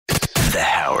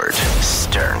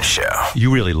Stern Show.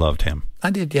 You really loved him. I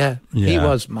did, yeah. He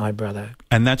was my brother.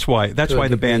 And that's why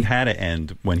the band had to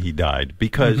end when he died,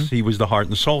 because he was the heart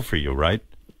and soul for you, right?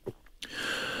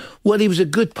 Well, he was a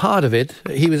good part of it.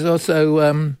 He was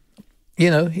also,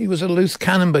 he was a loose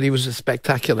cannon, but he was a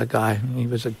spectacular guy. He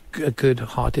was a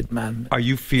good-hearted man.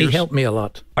 He helped me a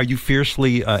lot. Are you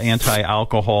fiercely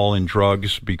anti-alcohol and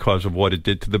drugs because of what it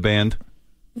did to the band?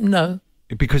 No.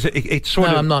 Because it's sort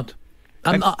of... No, I'm not.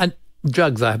 I'm not. And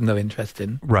drugs I have no interest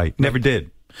in. Right. Never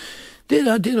did.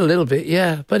 I did a little bit,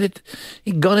 yeah. But it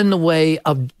got in the way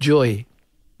of joy.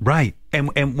 Right.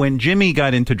 And when Jimmy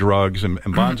got into drugs and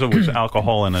Bonzo was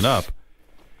alcohol and up,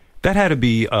 that had to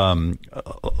be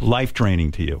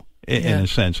life-draining to you, in a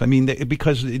sense. I mean,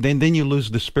 because then you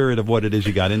lose the spirit of what it is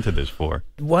you got into this for.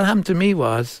 What happened to me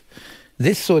was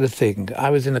this sort of thing. I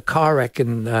was in a car wreck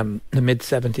in the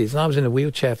mid-'70s, and I was in a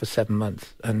wheelchair for 7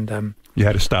 months. And you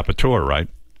had to stop a tour, right?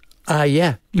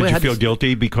 Yeah. Did you feel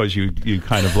guilty because you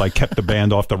kind of like kept the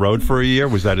band off the road for a year?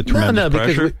 Was that a tremendous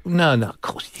pressure? No, of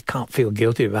course you can't feel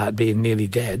guilty about being nearly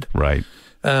dead. Right.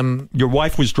 Your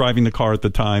wife was driving the car at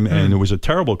the time, and it was a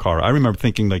terrible car. I remember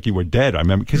thinking like you were dead. I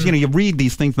remember because you read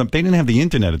these things. They didn't have the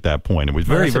internet at that point. It was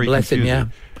very confusing. Yeah.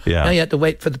 Yeah. Now you had to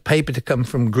wait for the paper to come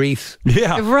from Greece.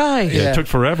 Yeah. Right. Yeah, it took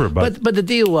forever, but the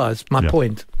deal was, my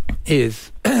point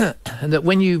is that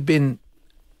when you've been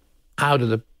out of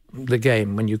the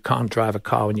game, when you can't drive a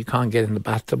car, when you can't get in the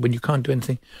bathtub, when you can't do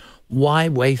anything, why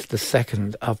waste a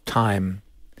second of time,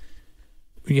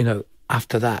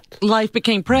 after that? Life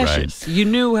became precious. Right. You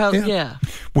knew how,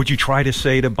 Would you try to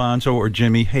say to Bonzo or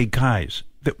Jimmy, hey, guys,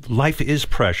 life is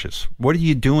precious. What are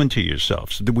you doing to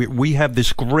yourselves? We have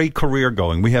this great career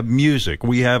going. We have music.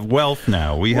 We have wealth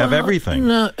now. We have everything.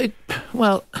 No,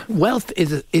 wealth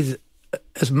is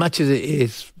as much as it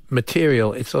is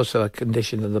material, it's also a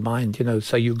condition of the mind,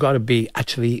 so you've got to be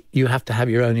you have to have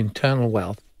your own internal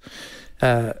wealth,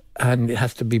 and it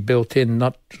has to be built in,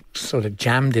 not sort of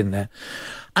jammed in there.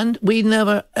 And we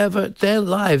never ever, their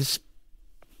lives,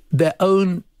 their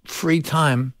own free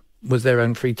time was their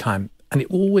own free time, and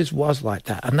it always was like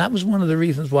that. And that was one of the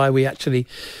reasons why we actually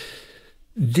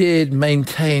did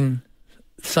maintain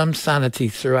some sanity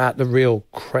throughout the real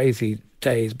crazy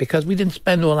days, because we didn't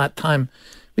spend all that time.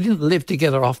 We didn't live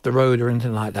together off the road or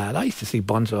anything like that. I used to see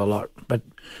Bonzo a lot, but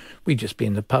we'd just be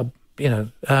in the pub,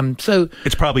 So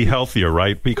it's probably healthiher,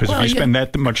 right? Because if you spend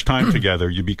that much time together,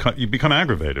 you become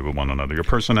aggravated with one another. Your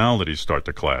personalities start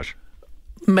to clash.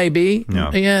 Maybe,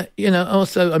 yeah.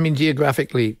 Also, I mean,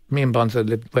 geographically, me and Bonzo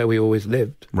lived where we always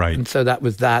lived, right? And so that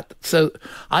was that. So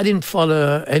I didn't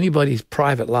follow anybody's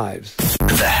private lives.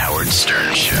 The Howard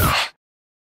Stern Show.